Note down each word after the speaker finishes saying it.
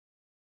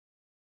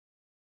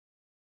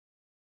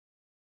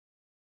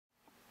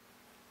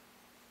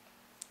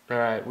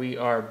Alright, we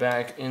are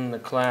back in the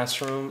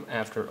classroom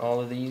after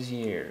all of these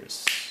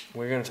years.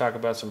 We're going to talk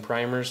about some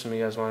primers. Some of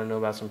you guys want to know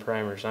about some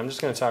primers. I'm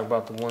just going to talk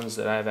about the ones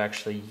that I've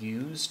actually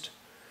used.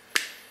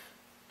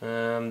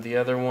 The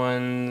other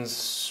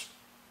ones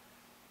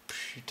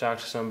you talk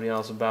to somebody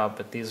else about,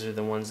 but these are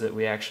the ones that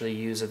we actually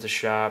use at the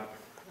shop.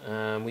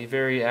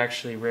 We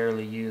actually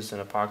rarely use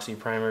an epoxy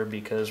primer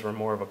because we're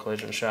more of a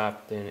collision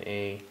shop than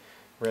a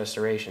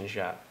restoration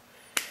shop.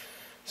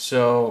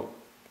 So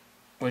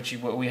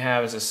what we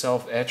have is a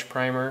self-etch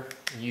primer.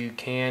 You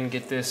can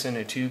get this in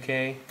a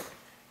 2K,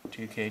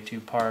 2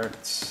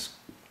 parts,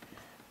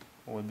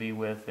 would be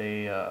with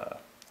a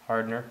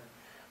hardener,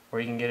 or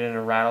you can get it in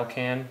a rattle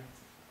can,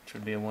 which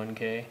would be a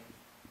 1K.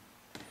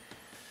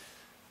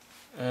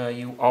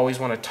 You always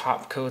want to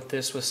top coat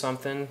this with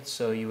something,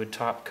 so you would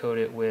top coat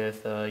it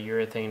with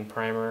urethane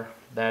primer.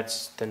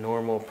 That's the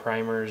normal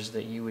primers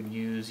that you would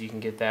use. You can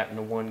get that in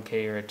a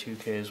 1K or a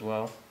 2K as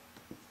well.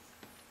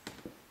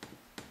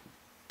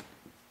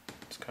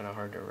 It's kind of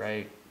hard to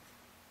write.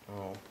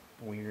 Oh,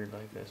 weird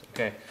like this.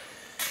 Okay,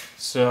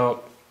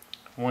 so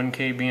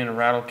 1K being a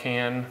rattle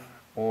can,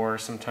 or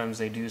sometimes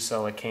they do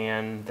sell a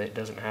can that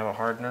doesn't have a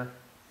hardener.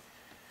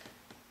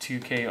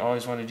 2K, you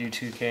always want to do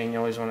 2K, and you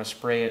always want to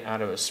spray it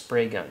out of a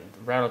spray gun.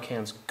 The rattle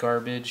can's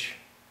garbage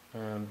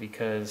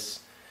because,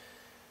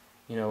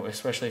 you know,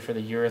 especially for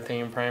the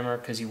urethane primer,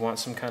 because you want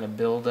some kind of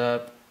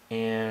buildup,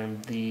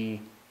 and the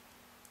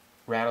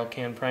rattle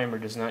can primer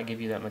does not give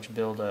you that much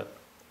buildup.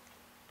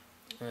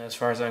 As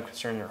far as I'm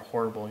concerned, they're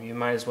horrible. You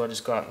might as well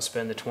just go out and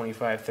spend the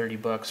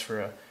 $25–30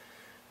 for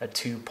a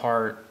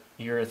 2-part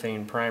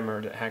urethane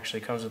primer that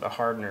actually comes with a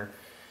hardener.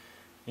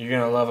 You're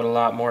going to love it a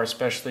lot more,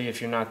 especially if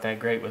you're not that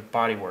great with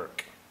body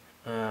work.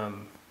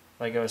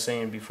 Like I was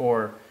saying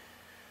before,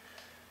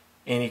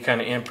 any kind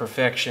of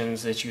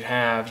imperfections that you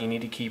have, you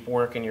need to keep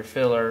working your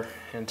filler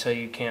until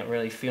you can't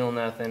really feel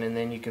nothing, and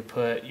then you could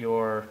put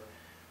your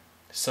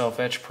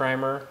self-etch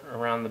primer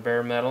around the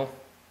bare metal,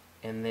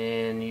 and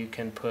then you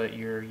can put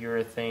your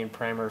urethane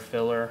primer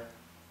filler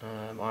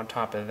on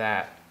top of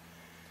that.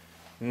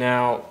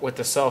 Now, with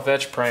the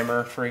self-etch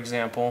primer, for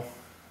example,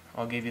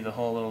 I'll give you the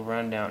whole little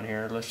rundown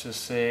here. Let's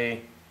just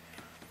say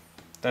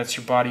that's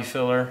your body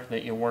filler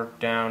that you work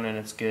down and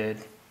it's good.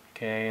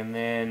 Okay, and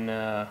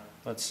then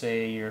let's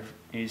say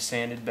you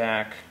sanded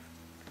back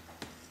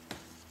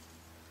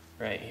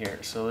right here.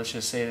 So let's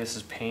just say this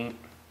is paint.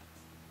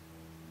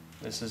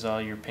 This is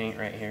all your paint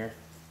right here.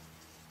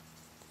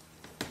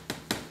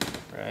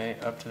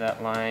 Right up to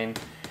that line,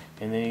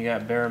 and then you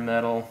got bare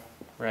metal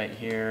right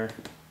here.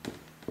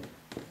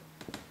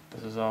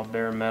 This is all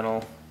bare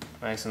metal,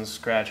 nice and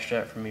scratched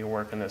up from me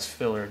working this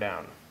filler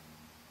down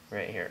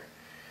right here.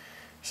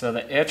 So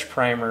the etch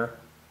primer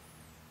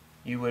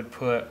you would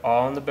put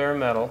all in the bare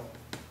metal.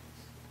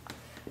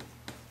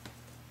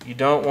 You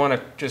don't want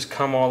to just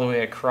come all the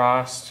way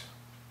across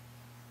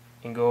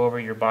and go over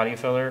your body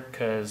filler,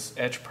 because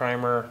etch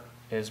primer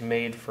is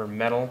made for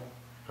metal.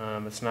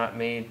 It's not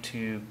made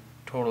to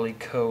totally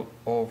coat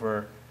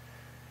over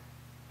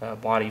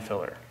body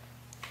filler.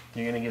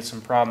 You're going to get some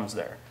problems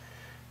there.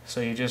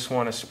 So you just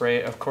want to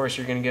spray. Of course,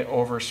 you're going to get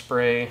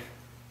overspray,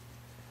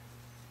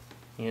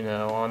 you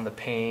know, on the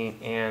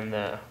paint and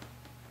the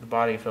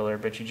body filler,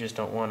 but you just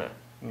don't want to,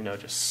 you know,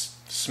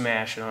 just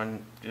smash it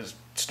on, just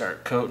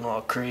start coating all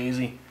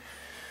crazy.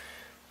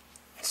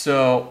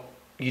 So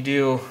you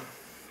do,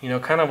 you know,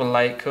 kind of a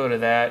light coat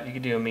of that. You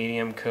could do a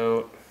medium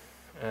coat.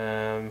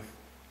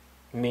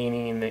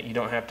 Meaning that you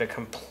don't have to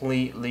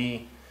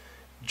completely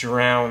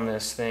drown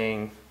this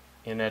thing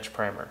in etch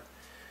primer.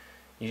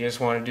 You just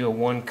want to do a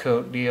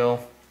 1-coat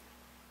deal,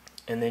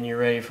 and then you're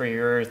ready for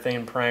your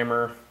urethane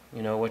primer,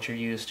 you know, what you're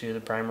used to, the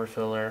primer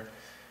filler.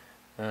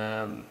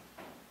 And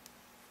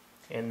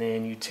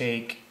then you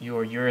take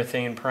your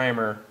urethane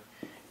primer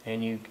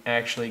and you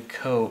actually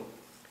coat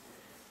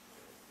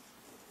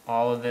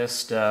all of this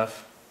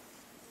stuff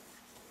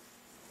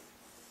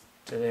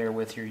to there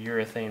with your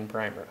urethane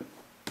primer.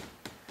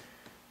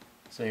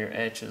 So your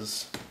etch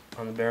is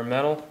on the bare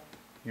metal,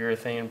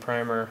 urethane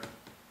primer,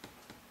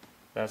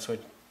 that's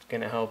what's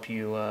going to help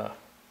you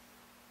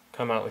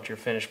come out with your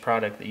finished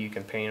product that you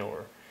can paint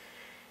over.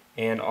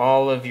 And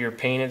all of your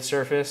painted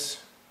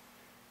surface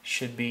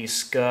should be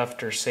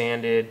scuffed or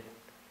sanded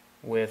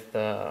with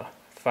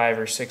 500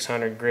 or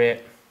 600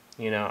 grit,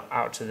 you know,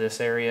 out to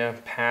this area,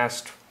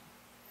 past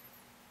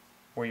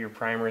where your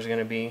primer is going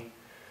to be.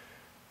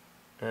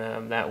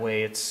 That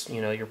way it's,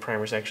 you know, your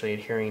primer is actually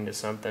adhering to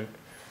something.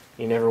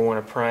 You never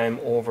want to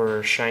prime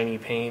over shiny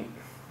paint.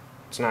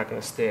 It's not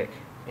going to stick,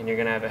 and you're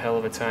going to have a hell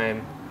of a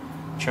time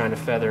trying to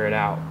feather it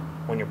out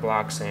when you're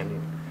block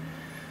sanding.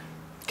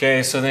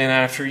 Okay, so then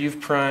after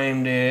you've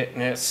primed it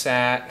and it's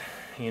sat,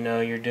 you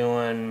know, you're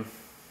doing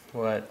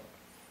what?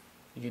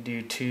 You could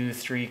do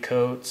 2–3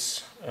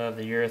 coats of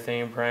the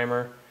urethane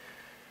primer,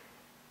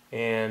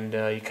 and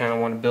you kind of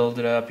want to build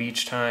it up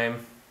each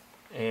time.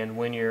 And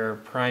when you're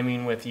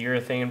priming with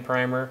urethane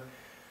primer,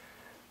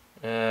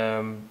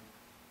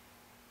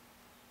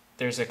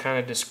 there's a kind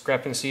of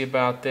discrepancy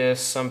about this.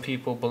 Some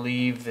people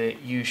believe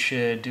that you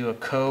should do a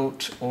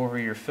coat over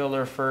your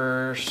filler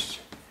first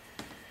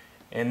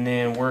and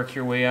then work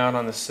your way out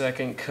on the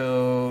second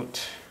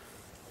coat,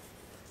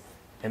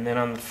 and then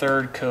on the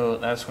third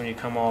coat, that's when you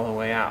come all the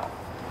way out.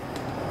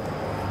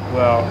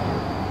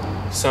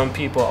 Well, some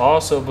people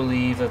also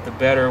believe that the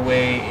better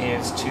way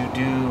is to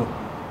do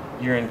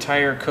your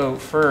entire coat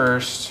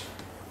first,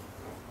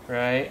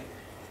 right?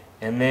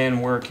 And then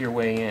work your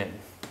way in.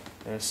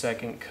 And the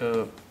second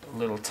coat a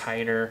little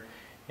tighter,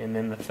 and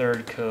then the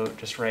third coat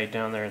just right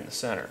down there in the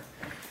center.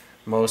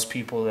 Most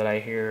people that I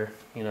hear,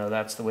 you know,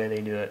 that's the way they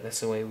do it. That's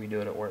the way we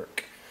do it at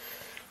work.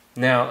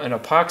 Now, an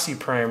epoxy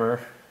primer,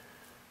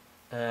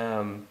 you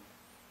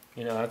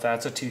know,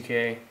 that's a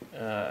 2K.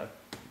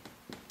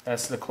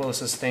 That's the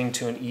closest thing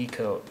to an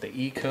E-coat. The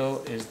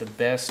E-coat is the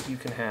best you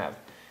can have.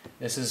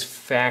 This is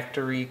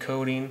factory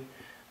coating.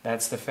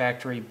 That's the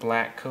factory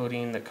black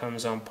coating that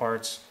comes on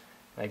parts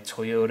like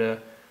Toyota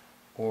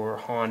or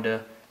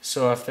Honda.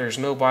 So if there's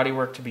no body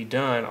work to be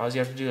done, all you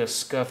have to do is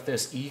scuff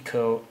this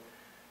E-coat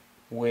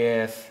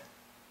with,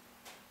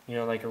 you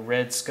know, like a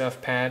red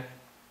scuff pad,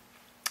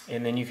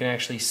 and then you can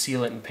actually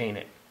seal it and paint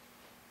it.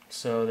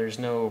 So there's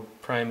no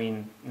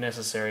priming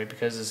necessary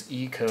because this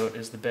E-coat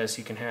is the best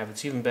you can have.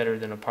 It's even better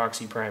than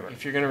epoxy primer.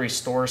 If you're going to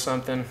restore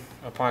something,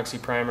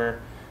 epoxy primer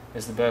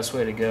is the best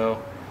way to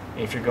go.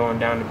 If you're going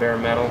down to bare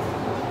metal,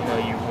 you know,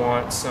 you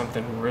want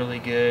something really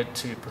good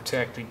to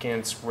protect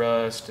against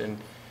rust and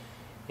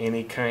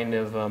any kind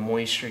of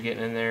moisture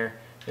getting in there.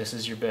 This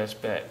is your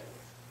best bet.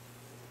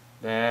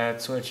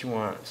 That's what you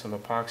want, some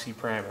epoxy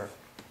primer.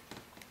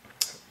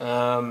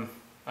 I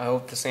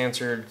hope this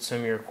answered some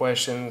of your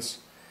questions.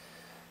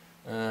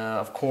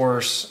 Of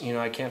course, you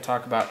know, I can't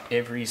talk about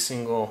every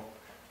single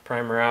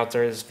primer out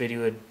there. This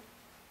video would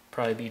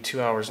probably be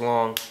 2 hours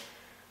long,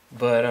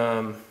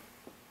 but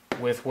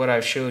with what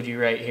I've showed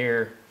you right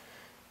here,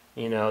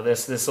 you know,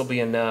 this will be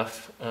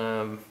enough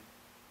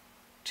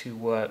to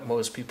what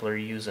most people are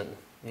using.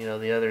 You know,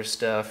 the other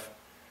stuff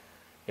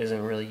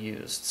isn't really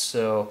used.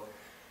 So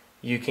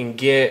you can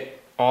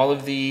get all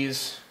of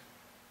these,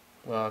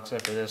 well,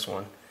 except for this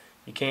one.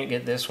 You can't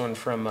get this one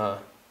from a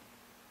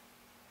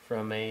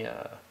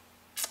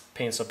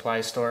paint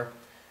supply store,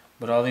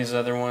 but all these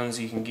other ones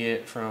you can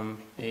get from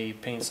a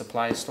paint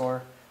supply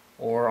store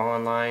or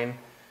online.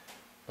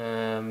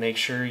 Make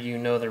sure you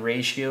know the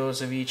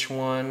ratios of each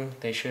one.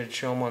 They should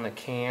show them on the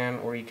can,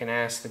 or you can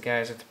ask the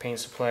guys at the paint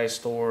supply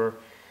store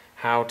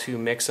how to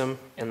mix them,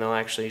 and they'll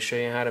actually show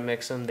you how to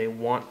mix them. They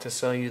want to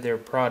sell you their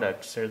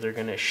product, so they're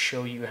going to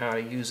show you how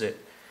to use it.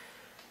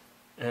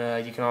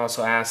 You can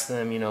also ask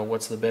them, you know,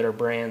 what's the better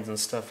brands and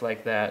stuff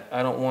like that.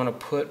 I don't want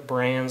to put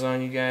brands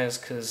on you guys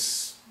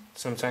because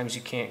sometimes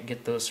you can't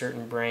get those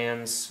certain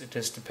brands. It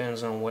just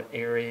depends on what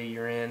area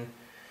you're in.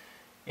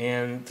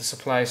 And the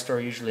supply store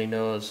usually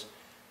knows,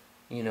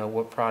 you know,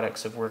 what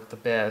products have worked the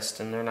best,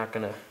 and they're not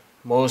going to,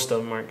 most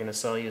of them aren't going to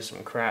sell you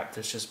some crap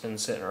that's just been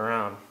sitting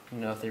around, you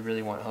know, if they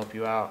really want to help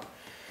you out.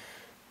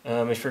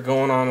 If you're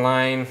going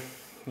online,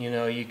 you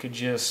know, you could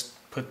just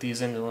put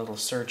these into little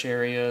search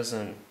areas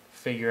and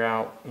figure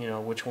out, you know,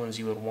 which ones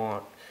you would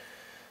want.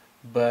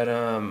 But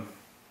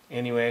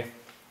anyway,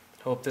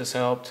 hope this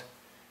helped,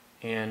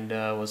 and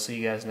we'll see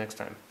you guys next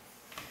time.